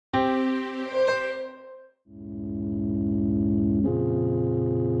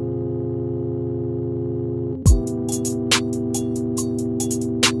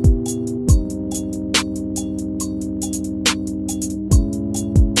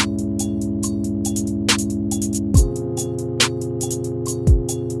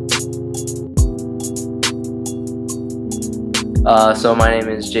So my name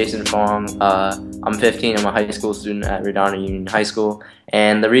is Jason Fong. I'm 15. I'm a high school student at Redondo Union High School.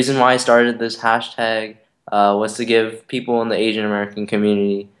 And the reason why I started this hashtag was to give people in the Asian American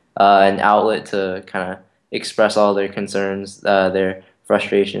community an outlet to kind of express all their concerns, their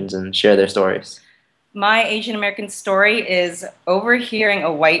frustrations, and share their stories. My Asian American story is overhearing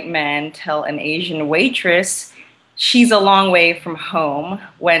a white man tell an Asian waitress she's a long way from home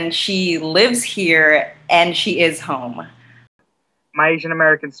when she lives here and she is home. My Asian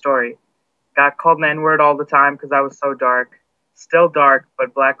American story. Got called an N-word all the time because I was so dark. Still dark,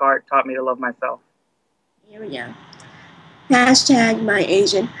 but black art taught me to love myself. Here we go. Hashtag my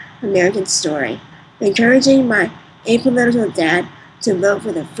Asian American story. Encouraging my apolitical dad to vote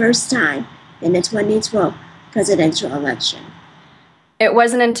for the first time in the 2012 presidential election. It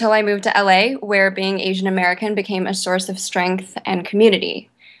wasn't until I moved to LA where being Asian American became a source of strength and community.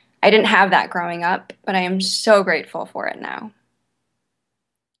 I didn't have that growing up, but I am so grateful for it now.